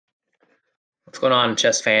What's going on,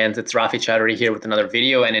 chess fans? It's Rafi Chaudhary here with another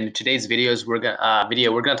video, and in today's we're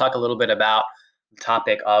gonna talk a little bit about the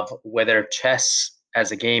topic of whether chess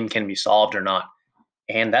as a game can be solved or not.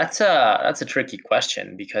 And that's a tricky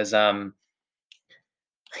question because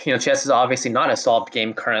chess is obviously not a solved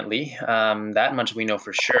game currently. That much we know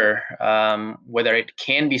for sure. Whether it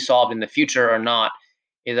can be solved in the future or not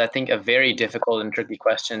is, I think, a very difficult and tricky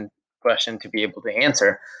question to be able to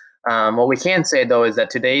answer. What we can say though is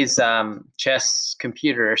that today's chess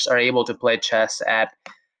computers are able to play chess at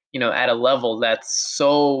a level that's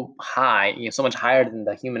so high, so much higher than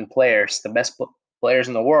the human players, the best players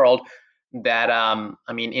in the world. That I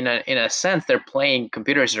mean, in a sense,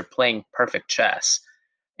 computers are playing perfect chess.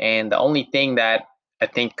 And the only thing that I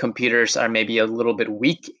think computers are maybe a little bit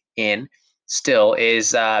weak in still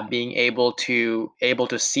is being able to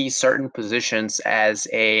see certain positions as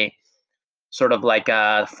a sort of like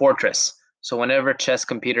a fortress. So whenever chess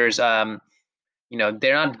computers, they're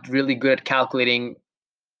not really good at calculating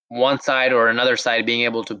one side or another side, being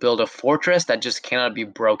able to build a fortress that just cannot be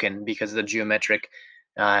broken because of the geometric,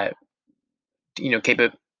 uh,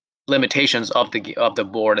 limitations of the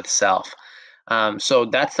board itself. So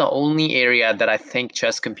that's the only area that I think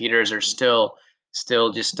chess computers are still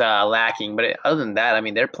just lacking. But other than that, I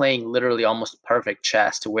mean, they're playing literally almost perfect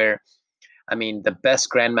chess to where, I mean, the best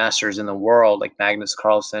grandmasters in the world, like Magnus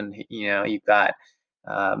Carlsen, you've got,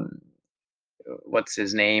 um, what's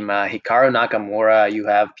his name, Hikaru Nakamura. You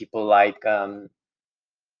have people like um,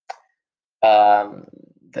 my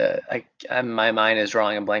mind is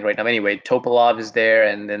drawing a blank right now. Anyway, Topalov is there,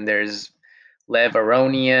 and then there's Lev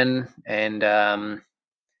Aronian, and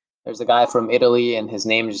there's a guy from Italy, and his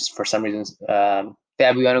name is for some reason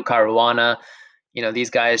Fabiano Caruana. These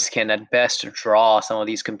guys can at best draw some of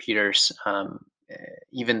these computers.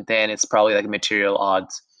 Even then, it's probably like material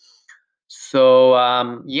odds. So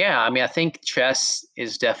yeah, I mean, I think chess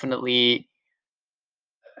is definitely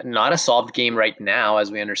not a solved game right now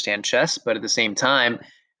as we understand chess, but at the same time,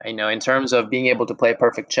 in terms of being able to play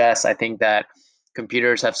perfect chess, I think that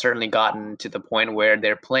computers have certainly gotten to the point where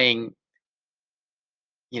they're playing,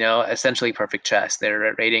 essentially perfect chess.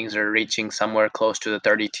 Their ratings are reaching somewhere close to the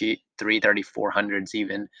 3400s,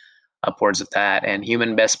 even upwards of that. And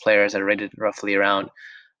human best players are rated roughly around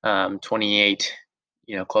 28,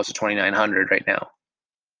 close to 2900 right now.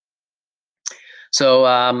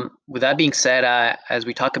 So with that being said, as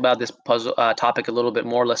we talk about this puzzle topic a little bit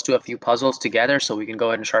more, let's do a few puzzles together so we can go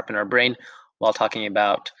ahead and sharpen our brain while talking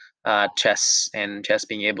about chess and chess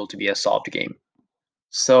being able to be a solved game.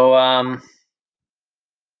 So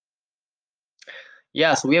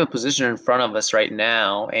yeah, so we have a position in front of us right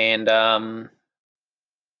now, and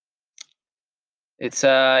it's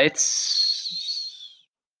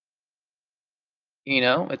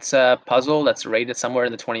it's a puzzle that's rated somewhere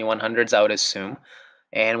in the 2100s, I would assume.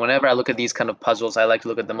 And whenever I look at these kind of puzzles, I like to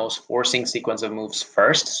look at the most forcing sequence of moves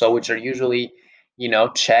first, so which are usually,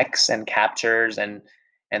 checks and captures and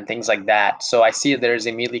things like that. So I see that there's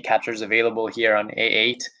immediately captures available here on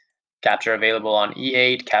A8, capture available on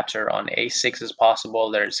E8, capture on A6 is possible.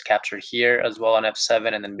 There's capture here as well on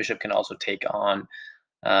F7, and then bishop can also take on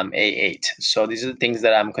A8. So these are the things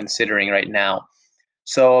that I'm considering right now.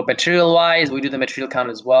 So material-wise, we do the material count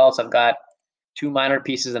as well. So I've got 2 minor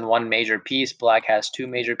pieces and 1 major piece. Black has 2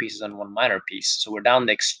 major pieces and 1 minor piece. So we're down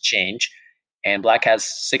the exchange, and black has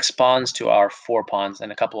 6 pawns to our 4 pawns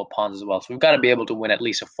and a couple of pawns as well. So we've got to be able to win at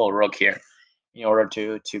least a full rook here in order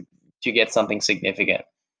to get something significant.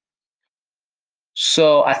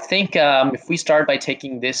 So I think if we start by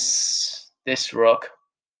taking this rook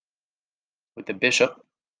with the bishop,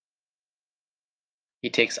 he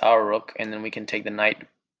takes our rook, and then we can take the knight.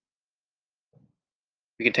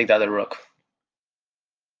 We can take the other rook.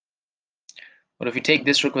 But if you take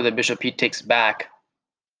this rook with a bishop, he takes back.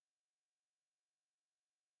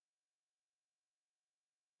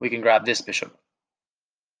 We can grab this bishop.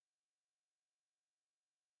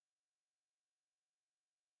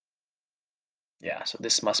 Yeah, so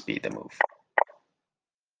this must be the move.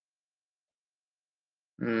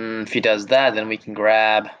 If he does that, then we can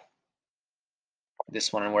grab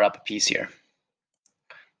this one, and we're up a piece here.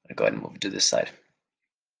 I'm gonna go ahead and move it to this side.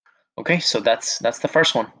 Okay, so that's the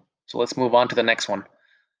first one. So let's move on to the next one.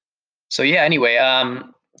 So yeah, anyway,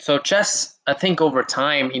 so chess, I think over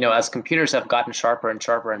time, as computers have gotten sharper and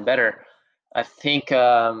sharper and better, I think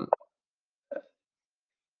I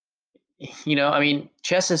mean,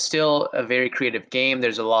 chess is still a very creative game.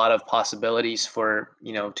 There's a lot of possibilities for,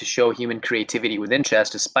 to show human creativity within chess,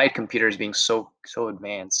 despite computers being so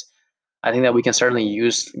advanced. I think that we can certainly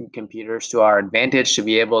use computers to our advantage to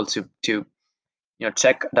be able to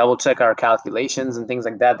double check our calculations and things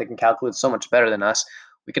like that. They can calculate so much better than us.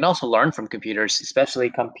 We can also learn from computers,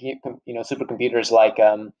 especially supercomputers like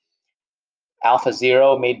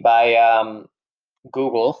AlphaZero, made by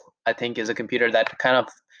Google. I think is a computer that kind of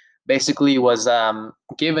basically was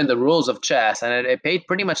given the rules of chess, and it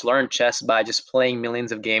pretty much learned chess by just playing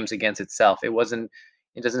millions of games against itself. It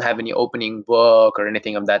doesn't have any opening book or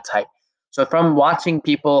anything of that type. So from watching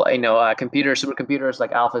people, supercomputers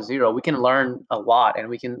like AlphaZero, we can learn a lot, and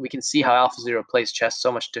we can see how AlphaZero plays chess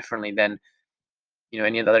so much differently than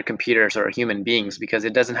any of the other computers or human beings, because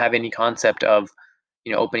it doesn't have any concept of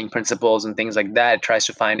opening principles and things like that. It tries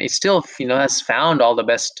to find, it still has found all the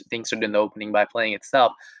best things to do in the opening by playing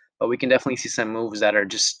itself, but we can definitely see some moves that are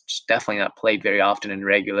just definitely not played very often in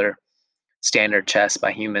regular standard chess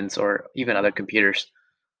by humans or even other computers.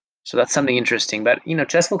 So that's something interesting. But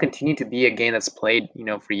chess will continue to be a game that's played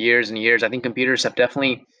for years and years. I think computers have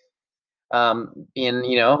definitely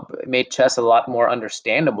made chess a lot more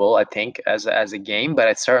understandable, I think, as a game, but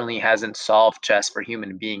it certainly hasn't solved chess for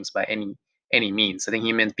human beings by any means. I think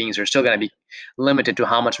human beings are still going to be limited to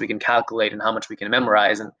how much we can calculate and how much we can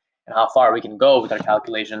memorize, and how far we can go with our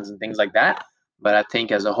calculations and things like that. But I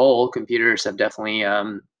think as a whole, computers have definitely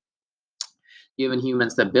given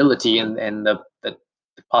humans the ability and the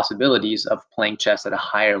possibilities of playing chess at a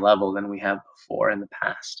higher level than we have before in the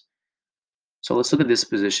past. So let's look at this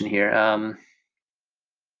position here.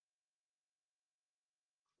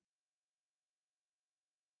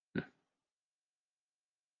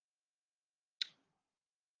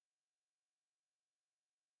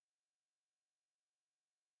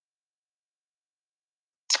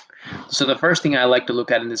 So the first thing I like to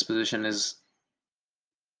look at in this position is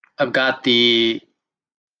I've got the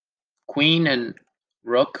queen and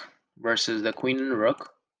rook versus the queen and rook.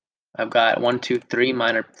 I've got 1, 2, 3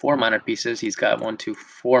 4 minor pieces. He's got 1, 2,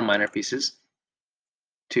 4 minor pieces.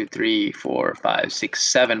 2, 3, 4, 5, 6,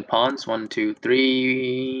 7 pawns. 1, 2,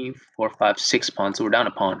 3, 4, 5, 6 pawns. So we're down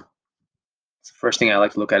a pawn. So the first thing I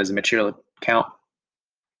like to look at is the material count.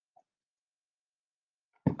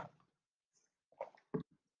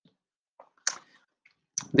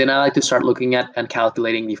 Then I like to start looking at and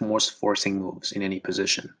calculating the most forcing moves in any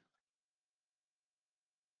position.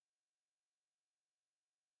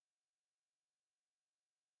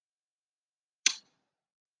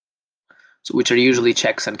 So which are usually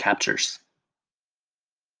checks and captures.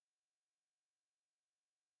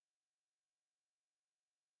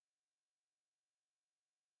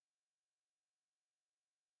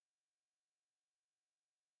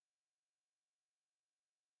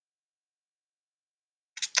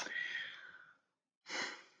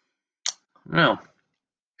 No.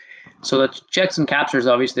 So the checks and captures,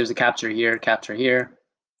 obviously there's a capture here, capture here.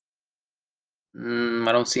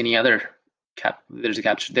 I don't see any other there's a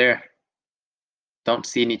capture there. Don't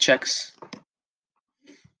see any checks.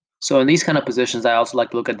 So in these kind of positions, I also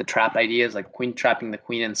like to look at the trap ideas, like queen trapping the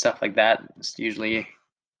queen and stuff like that. It's usually,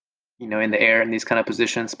 in the air in these kind of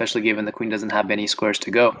positions, especially given the queen doesn't have any squares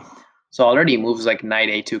to go. So already moves like knight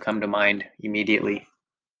a2 come to mind immediately.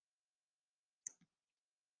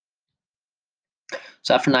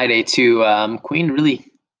 So after knight a2, queen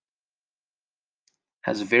really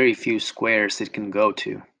has very few squares it can go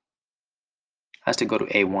to. Has to go to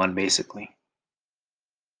a1 basically.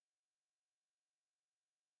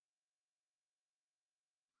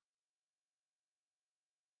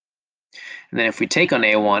 And then if we take on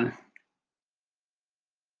a1,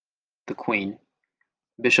 the queen,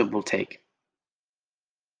 bishop will take.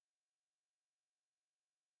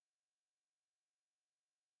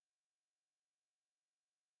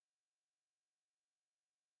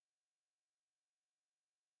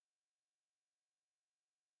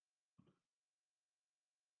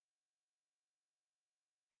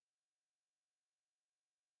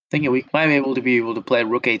 Thinking we might be able to play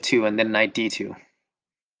rook a2 and then knight d2.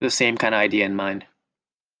 The same kind of idea in mind.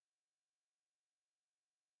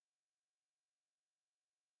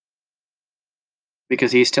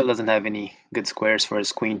 Because he still doesn't have any good squares for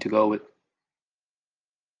his queen to go with.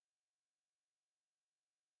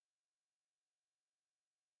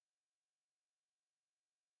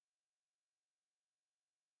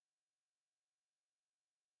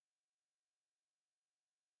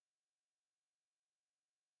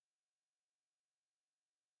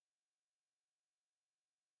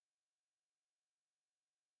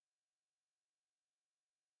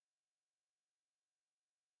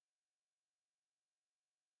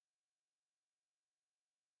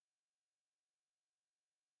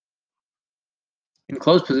 In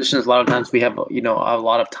closed positions, a lot of times we have a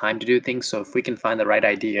lot of time to do things. So if we can find the right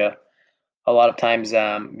idea, a lot of times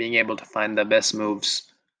being able to find the best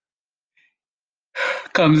moves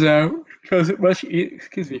comes out. Shows it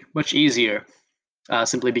much easier.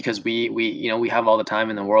 Simply because we have all the time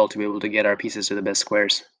in the world to be able to get our pieces to the best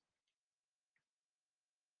squares.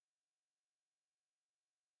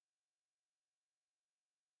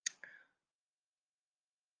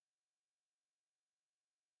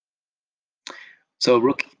 So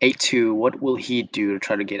rook a2, what will he do to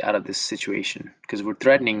try to get out of this situation? Because we're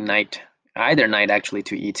threatening knight, either knight actually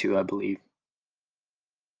to e2, I believe.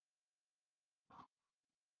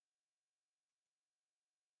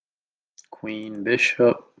 Queen,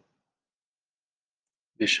 bishop,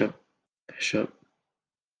 bishop, bishop,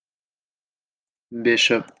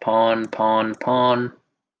 bishop, pawn, pawn, pawn,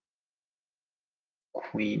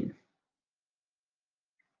 queen.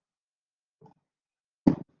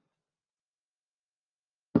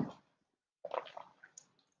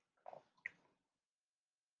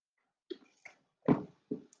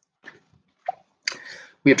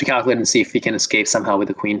 We have to calculate and see if we can escape somehow with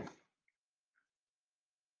the queen.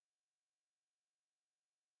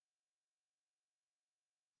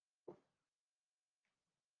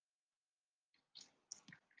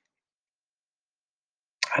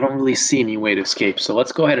 I don't really see any way to escape, so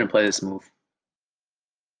let's go ahead and play this move.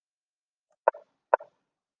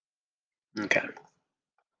 Okay.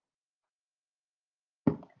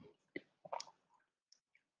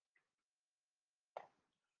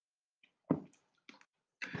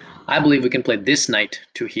 I believe we can play this knight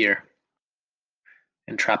to here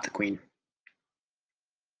and trap the queen.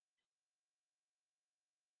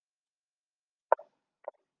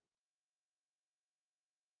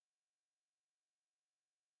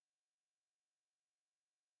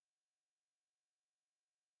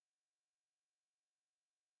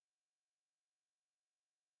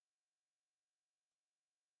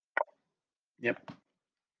 Yep.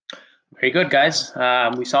 Very good, guys.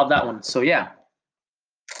 We solved that one. So yeah,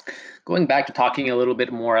 going back to talking a little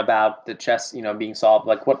bit more about the chess, being solved.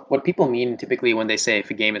 Like what people mean typically when they say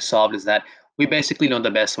if a game is solved is that we basically know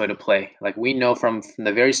the best way to play. Like we know from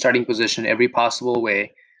the very starting position every possible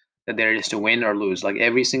way that there is to win or lose. Like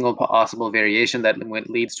every single possible variation that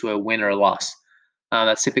leads to a win or a loss.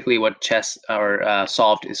 That's typically what chess or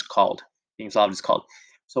solved is called. Being solved is called.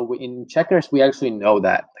 So in checkers, we actually know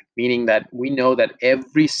that, like, meaning that we know that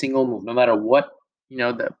every single move, no matter what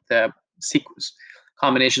the sequence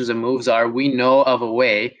combinations of moves are, we know of a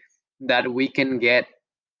way that we can get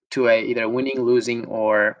to a either winning, losing,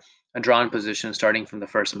 or a drawn position starting from the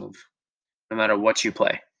first move, no matter what you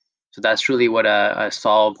play. So that's really what a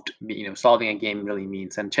solved, solving a game really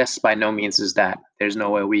means. And chess by no means is that. There's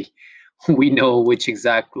no way we know which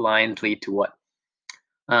exact lines lead to what.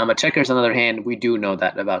 But checkers, on the other hand, we do know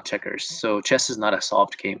that about checkers. So chess is not a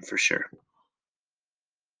solved game for sure.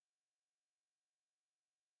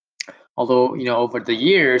 Although, over the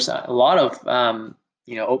years, a lot of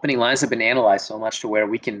opening lines have been analyzed so much to where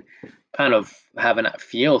we can kind of have a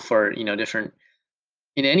feel for different,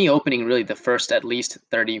 in any opening, really the first at least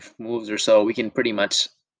 30 moves or so, we can pretty much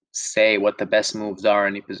say what the best moves are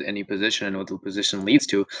in any position and what the position leads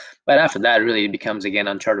to. But after that, really it becomes again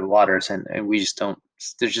uncharted waters, and we just don't.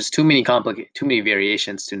 There's just too many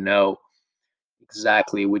variations to know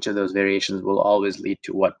exactly which of those variations will always lead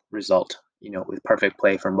to what result. With perfect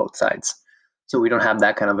play from both sides. So we don't have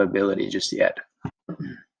that kind of ability just yet. Let's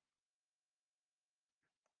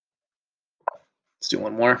do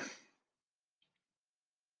one more.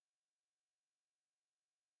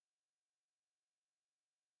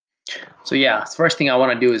 So yeah, first thing I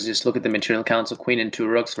want to do is just look at the material count. So queen and two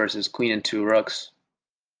rooks versus queen and two rooks.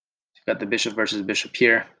 You've got the bishop versus bishop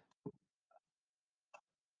here.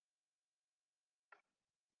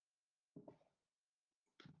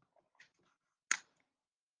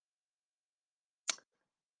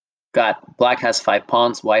 Got black has 5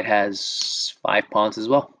 pawns, white has 5 pawns as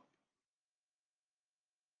well.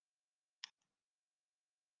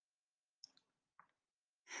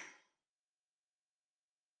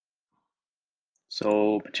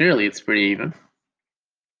 So materially, it's pretty even.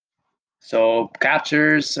 So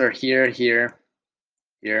captures are here, here,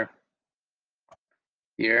 here,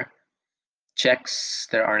 here. Checks,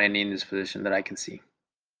 there aren't any in this position that I can see.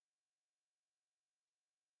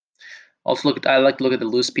 Also, I like to look at the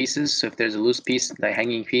loose pieces. So if there's a loose piece, the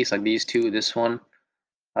hanging piece, like these two, this one,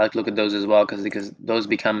 I like to look at those as well because those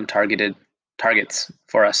become targets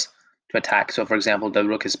for us to attack. So for example, the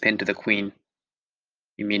rook is pinned to the queen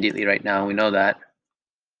immediately right now. We know that.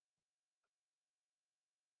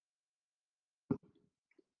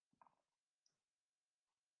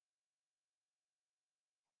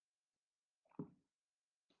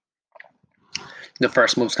 The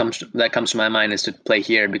first move that comes to my mind is to play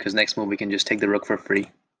here because next move we can just take the rook for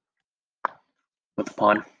free. with the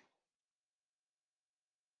pawn.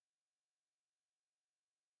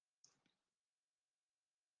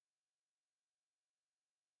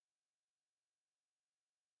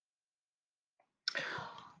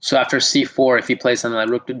 So after c4, if he plays something like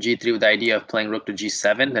rook to g3 with the idea of playing rook to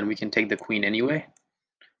g7, then we can take the queen anyway.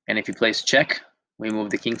 And if he plays check, we move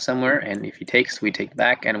the king somewhere, and if he takes, we take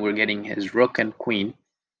back, and we're getting his rook and queen,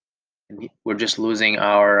 and we're just losing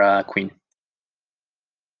our queen.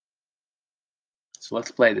 So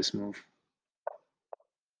let's play this move.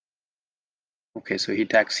 Okay, so he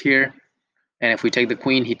attacks here, and if we take the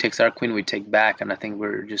queen, he takes our queen, we take back, and I think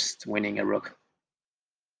we're just winning a rook.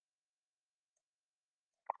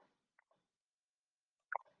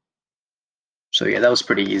 So yeah, that was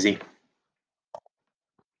pretty easy.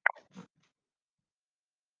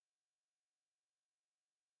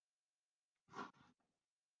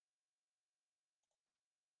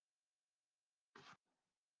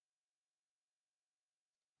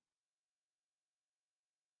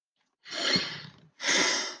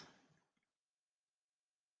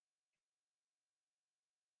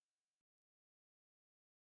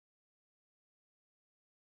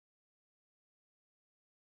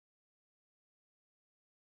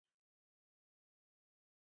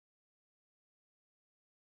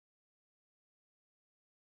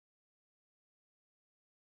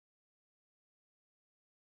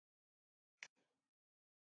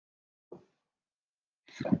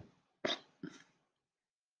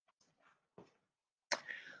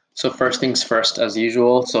 So first things first, as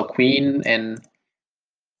usual. So queen, and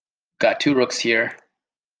got two rooks here,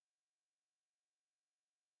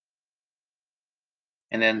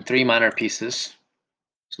 and then three minor pieces.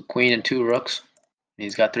 So queen and two rooks.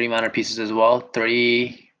 He's got three minor pieces as well.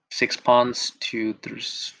 6 pawns,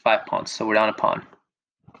 5 pawns. So we're down a pawn.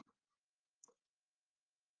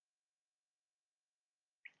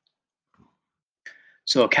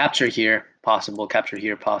 So a capture here, possible. Capture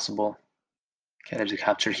here, possible. Okay, there's a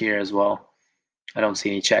capture here as well. I don't see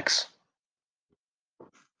any checks.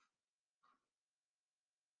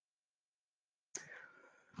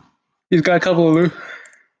 He's got a couple of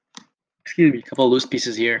loose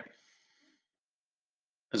pieces here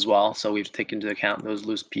as well. So we've taken into account those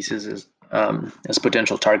loose pieces as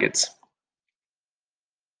potential targets.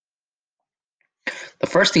 The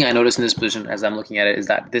first thing I notice in this position as I'm looking at it is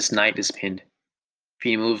that this knight is pinned. If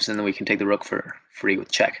he moves, then we can take the rook for free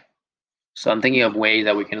with check. So I'm thinking of ways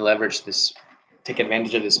that we can leverage this, take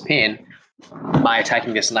advantage of this pin by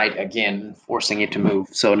attacking this knight again, forcing it to move.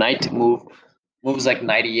 So knight moves like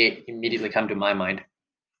knight e8 immediately come to my mind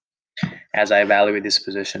as I evaluate this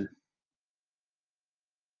position.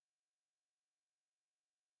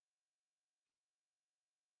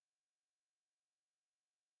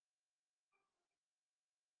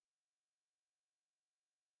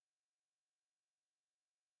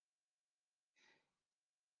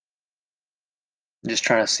 Just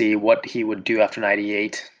trying to see what he would do after knight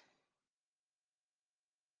e8.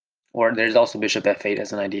 Or there's also bishop f8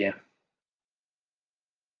 as an idea.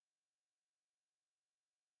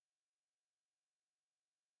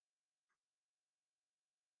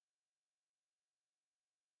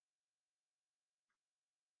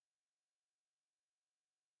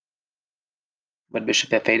 But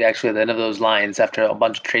bishop f8 actually at the end of those lines, after a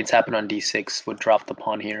bunch of trades happen on d6, would drop the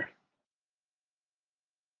pawn here.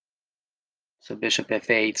 So bishop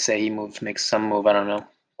f8, say he makes some move, I don't know,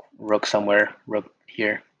 rook somewhere, rook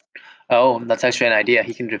here. Oh, that's actually an idea.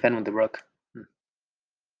 He can defend with the rook.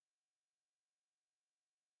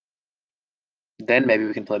 Then maybe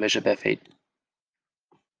we can play bishop f8.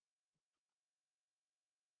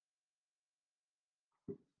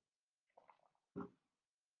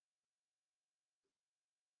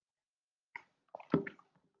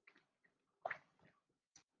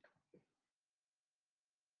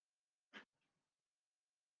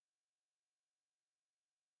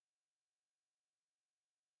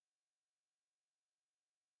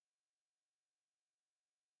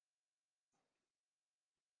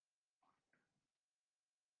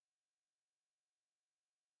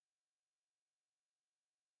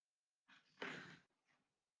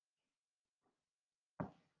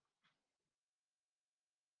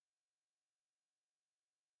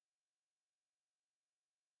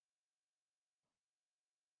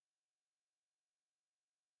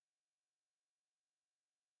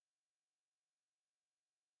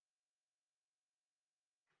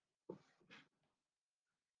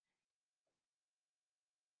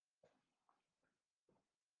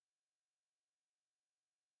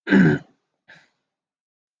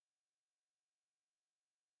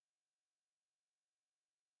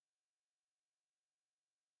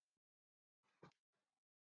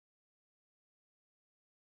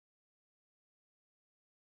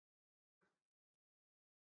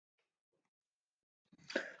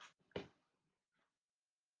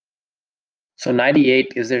 So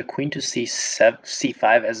 98, is there queen to c7,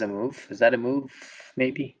 c5 as a move? Is that a move,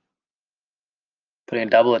 maybe? Putting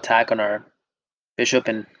a double attack on our bishop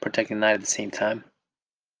and protecting the knight at the same time.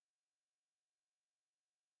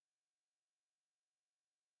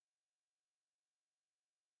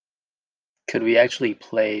 Could we actually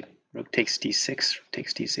play rook takes d6,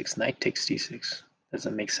 takes d6, knight takes d6?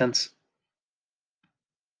 Doesn't make sense.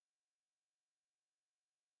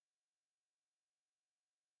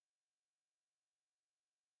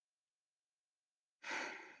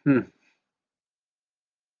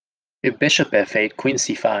 If bishop f8, queen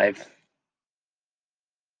c5.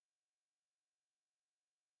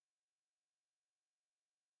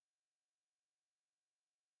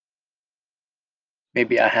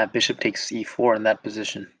 Maybe I have bishop takes e4 in that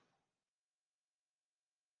position.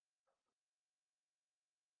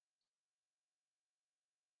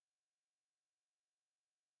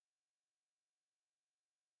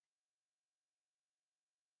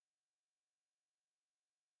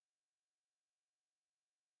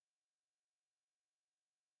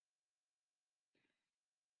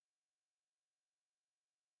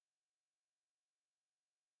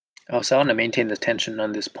 Oh, so I want to maintain the tension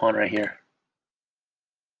on this pawn right here.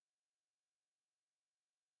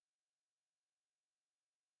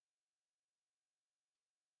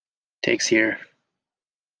 Takes here.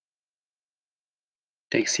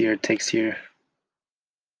 Takes here, takes here.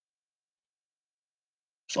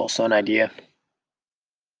 It's also an idea.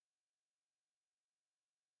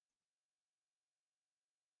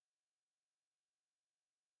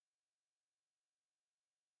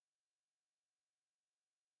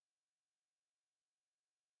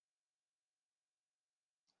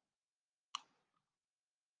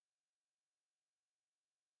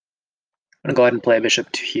 I'm gonna go ahead and play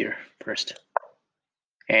bishop to here first.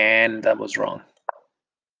 And that was wrong.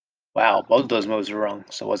 Wow, both those moves were wrong.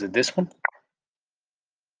 So was it this one?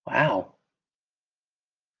 Wow.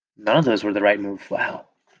 None of those were the right move. Wow.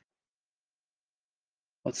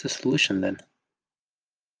 What's the solution then?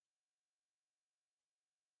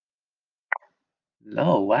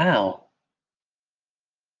 No, wow.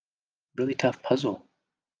 Really tough puzzle.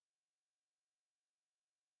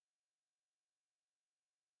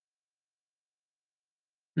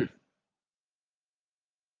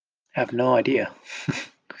 I have no idea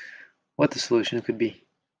what the solution could be.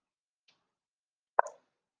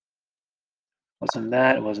 Wasn't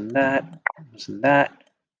that, wasn't that, wasn't that,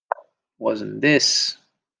 wasn't this.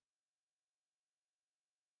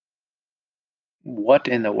 What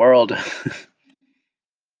in the world?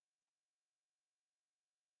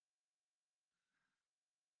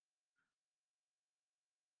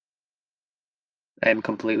 I'm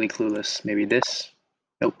completely clueless. Maybe this?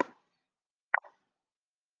 Nope.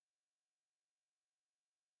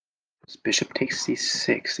 Bishop takes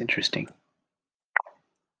c6. Interesting.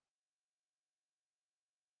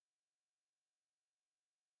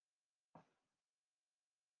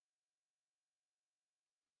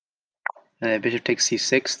 And if bishop takes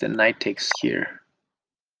c6, then knight takes here.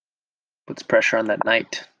 Puts pressure on that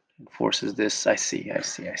knight and forces this. I see, I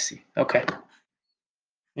see, I see. Okay.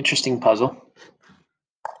 Interesting puzzle.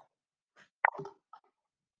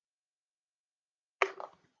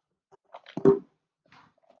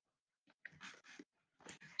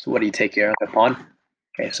 So what do you take here? The pawn?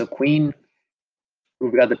 Okay, so queen.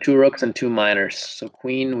 We've got the two rooks and two minors. So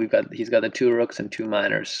queen, he's got the two rooks and two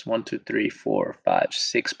minors. 1, 2, 3, 4, 5,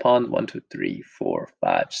 6 pawns. 1, 2, 3, 4,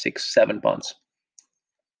 5, 6, 7 pawns.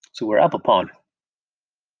 So we're up a pawn.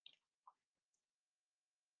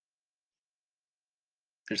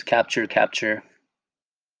 There's capture, capture,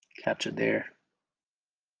 capture there.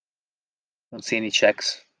 Don't see any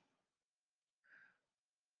checks.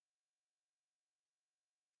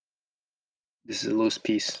 This is a loose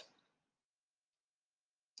piece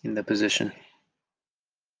in the position.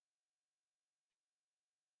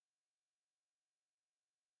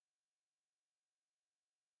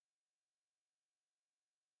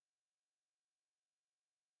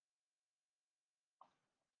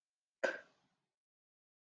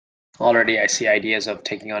 Already I see ideas of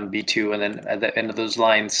taking on b2 and then at the end of those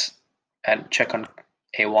lines and check on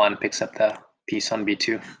a1 picks up the piece on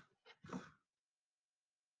b2.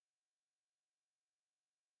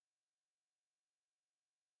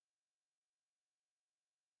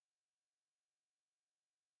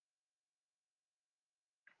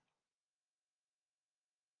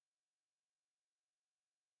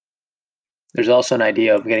 There's also an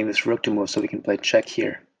idea of getting this rook to move so we can play check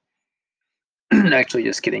here. Actually,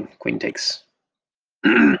 just kidding. Queen takes.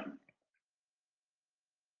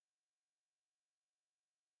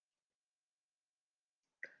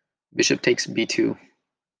 Bishop takes b2.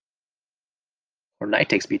 or knight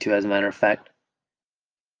takes b2 as a matter of fact.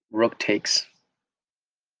 Rook takes,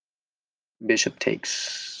 bishop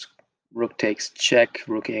takes, rook takes, check,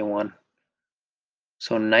 rook a1.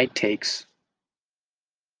 So knight takes,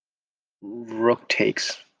 rook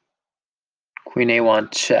takes, queen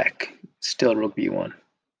a1, check, still rook b1.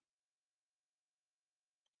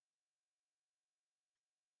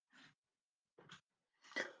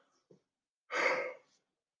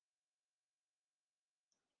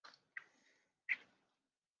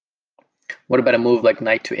 What about a move like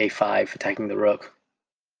knight to a5, attacking the rook?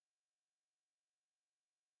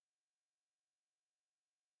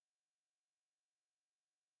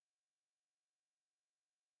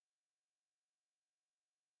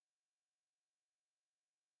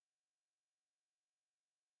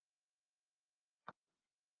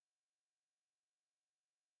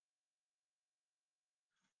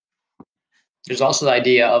 There's also the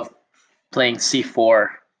idea of playing c4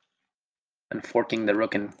 and forking the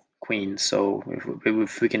rook and queen. So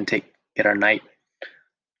if we can get our knight.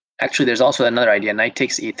 Actually, there's also another idea. Knight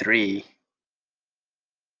takes e3.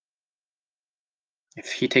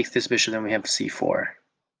 If he takes this bishop, then we have c4.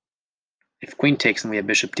 If queen takes, then we have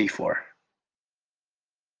bishop d4.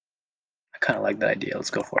 I kind of like that idea.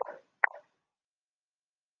 Let's go for it.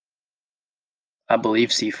 I believe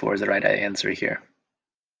c4 is the right answer here.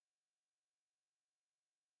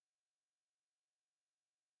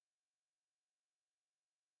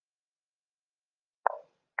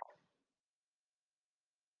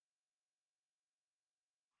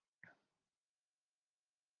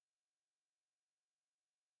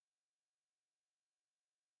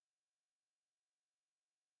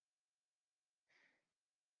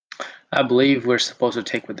 I believe we're supposed to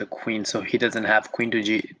take with the queen, so he doesn't have queen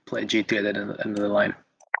to play g3 at the end of the line.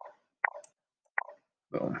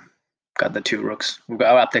 Boom. Got the two rooks. We've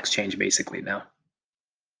got our up exchange basically now.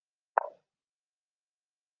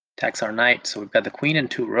 Attacks our knight, so we've got the queen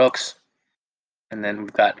and two rooks. And then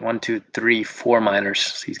we've got 1, 2, 3, 4 minors.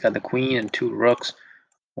 So he's got the queen and two rooks.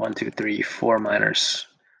 1, 2, 3, 4 minors.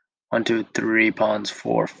 1, 2, 3 pawns,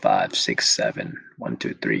 4, 5, 6, 7. 1,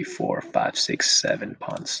 2, 3, 4, 5, 6, 7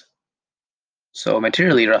 pawns. So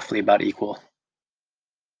materially roughly about equal.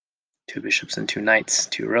 Two bishops and two knights,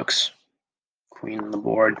 two rooks. Queen on the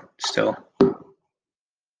board still.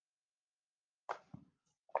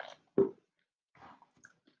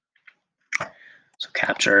 So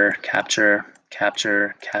capture, capture,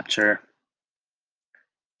 capture, capture.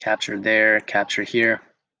 Capture there, capture here.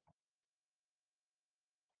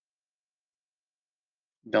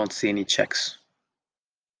 Don't see any checks.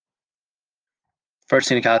 First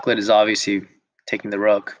thing to calculate is obviously taking the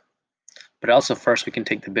rook. But also first we can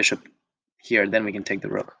take the bishop here, then we can take the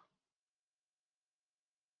rook.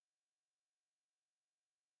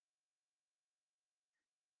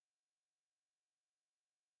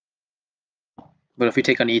 But if we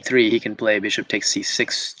take on e3, he can play bishop takes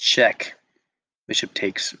c6, check. Bishop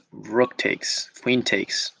takes, rook takes, queen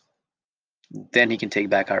takes. Then he can take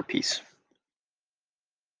back our piece.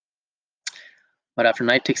 But after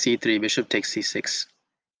knight takes e3, bishop takes c6,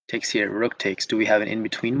 takes here, rook takes. Do we have an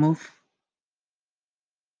in-between move?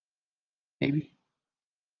 Maybe.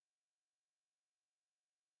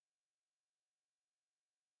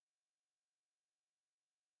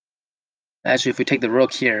 Actually, if we take the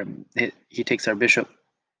rook here, he takes our bishop.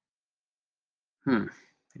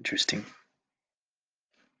 Interesting.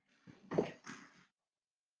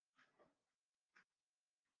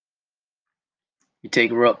 You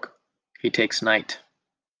take rook, he takes knight.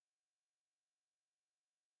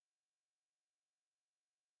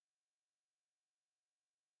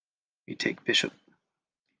 You take bishop,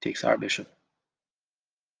 he takes our bishop.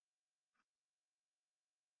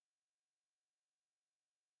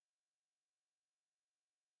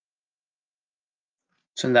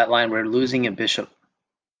 So in that line, we're losing a bishop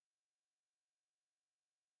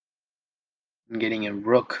and getting a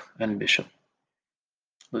rook and bishop.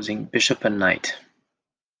 Losing bishop and knight.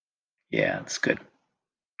 Yeah, that's good.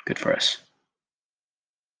 Good for us.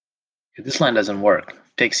 If this line doesn't work,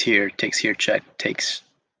 takes here, check, takes.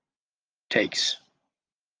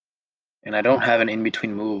 And I don't have an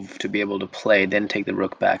in-between move to be able to play, then take the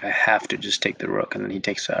rook back. I have to just take the rook, and then he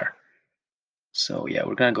takes our. So yeah,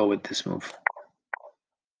 we're gonna go with this move.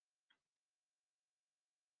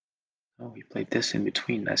 Oh, he played this in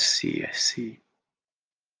between. I see.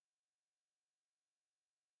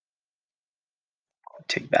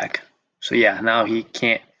 Take back. So yeah, now he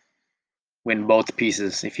can't win both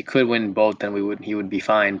pieces. If he could win both, then he would be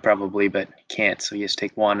fine probably, but he can't. So he has to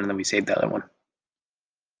take one, and then we save the other one.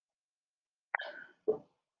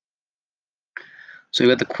 So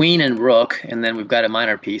we've got the queen and rook, and then we've got a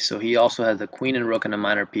minor piece. So he also has the queen and rook and a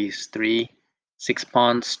minor piece. 3, 6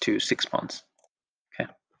 pawns to 6 pawns. Okay.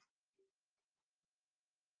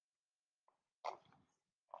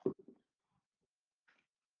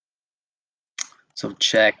 So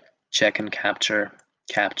check, check and capture,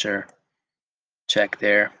 capture, check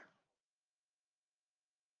there.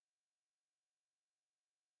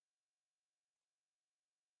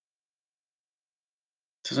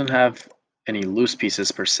 Doesn't have any loose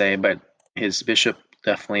pieces per se, but his bishop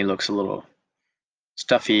definitely looks a little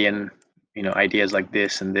stuffy, and ideas like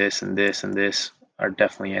this and this and this and this are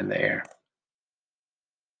definitely in the air.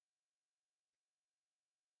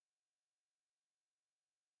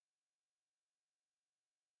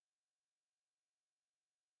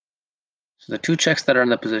 So the two checks that are in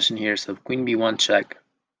the position here, so queen b1 check,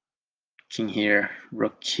 king here,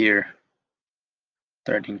 rook here,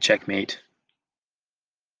 threatening checkmate.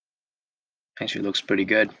 Actually looks pretty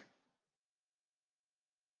good.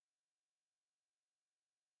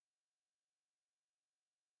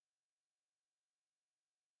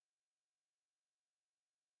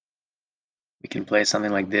 We can play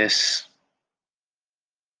something like this.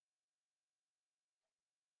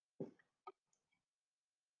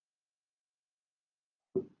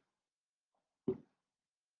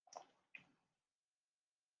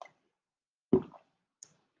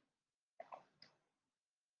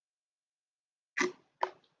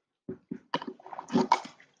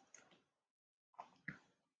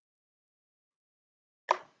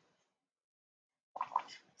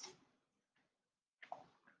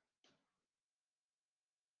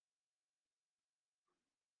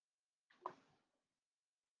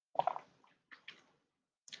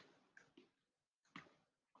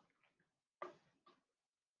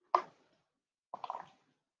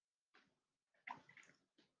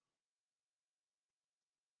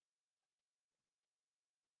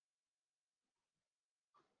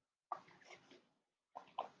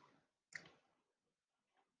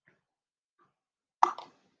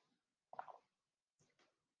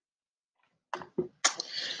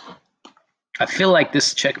 I feel like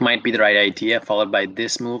this check might be the right idea, followed by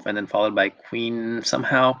this move, and then followed by queen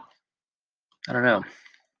somehow. I don't know.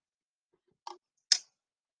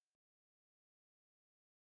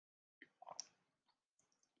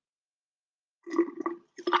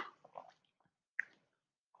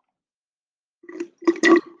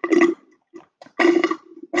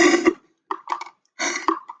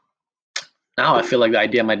 Now I feel like the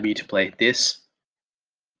idea might be to play this.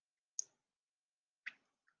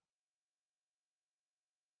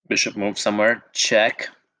 Bishop moves somewhere, check,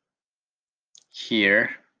 here,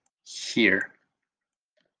 here.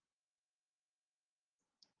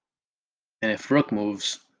 And if rook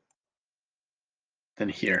moves, then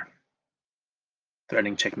here,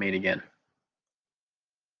 threatening checkmate again.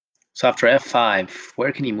 So after f5,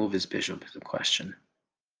 where can he move his bishop is the question.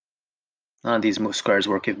 None of these move squares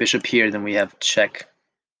work. If bishop here, then we have check,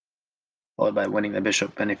 followed by winning the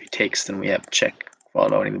bishop. And if he takes, then we have check, followed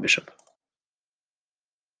by winning the bishop.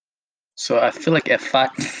 So I feel like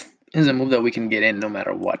f5 is a move that we can get in no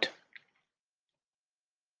matter what.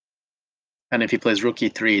 And if he plays rook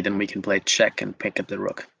e3, then we can play check and pick up the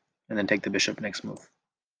rook, and then take the bishop next move.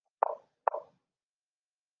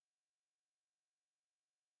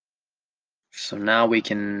 So now we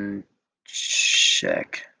can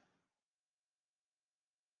check.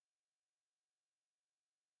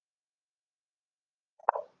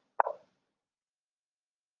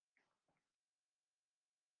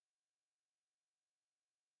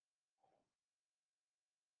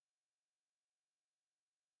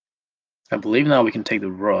 I believe now we can take the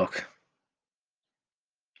rook.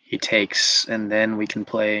 He takes, and then we can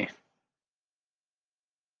play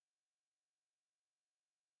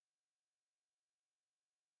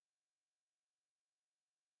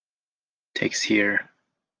takes here.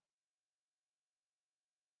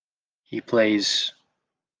 He plays.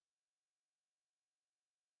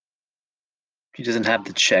 He doesn't have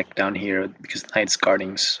the check down here because the knight's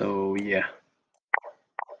guarding. So yeah,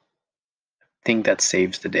 I think that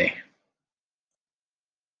saves the day.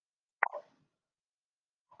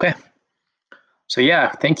 Okay. So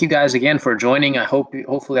yeah, thank you guys again for joining.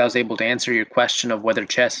 Hopefully I was able to answer your question of whether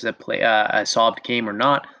chess is a solved game or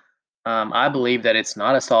not. I believe that it's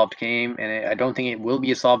not a solved game, and I don't think it will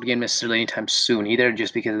be a solved game necessarily anytime soon either,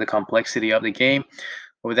 just because of the complexity of the game.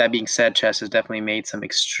 But with that being said, chess has definitely made some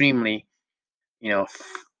extremely,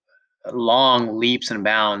 long leaps and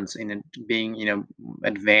bounds in being,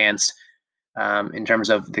 advanced. In terms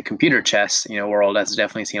of the computer chess, world has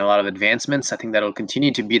definitely seen a lot of advancements. I think that'll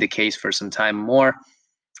continue to be the case for some time more.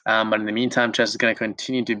 But in the meantime, chess is going to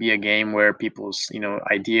continue to be a game where people's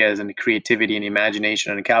ideas and creativity and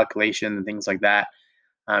imagination and calculation and things like that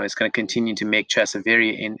is going to continue to make chess a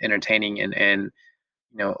very entertaining and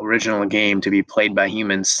original game to be played by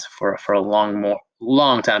humans for a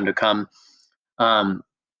long time to come. Um,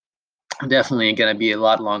 Definitely going to be a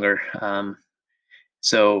lot longer.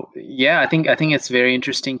 So yeah, I think it's very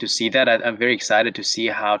interesting to see that. I'm very excited to see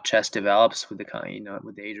how chess develops with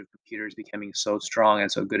with the age of computers becoming so strong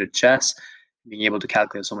and so good at chess, being able to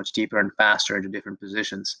calculate so much deeper and faster into different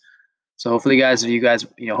positions. So hopefully, guys,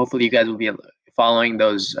 hopefully you guys will be following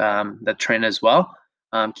that trend as well.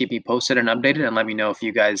 Keep me posted and updated, and let me know if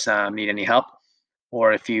you guys need any help,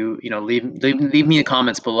 or if leave me the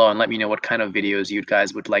comments below and let me know what kind of videos you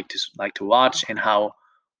guys would like to watch and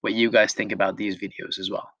what you guys think about these videos as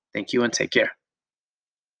well. Thank you and take care.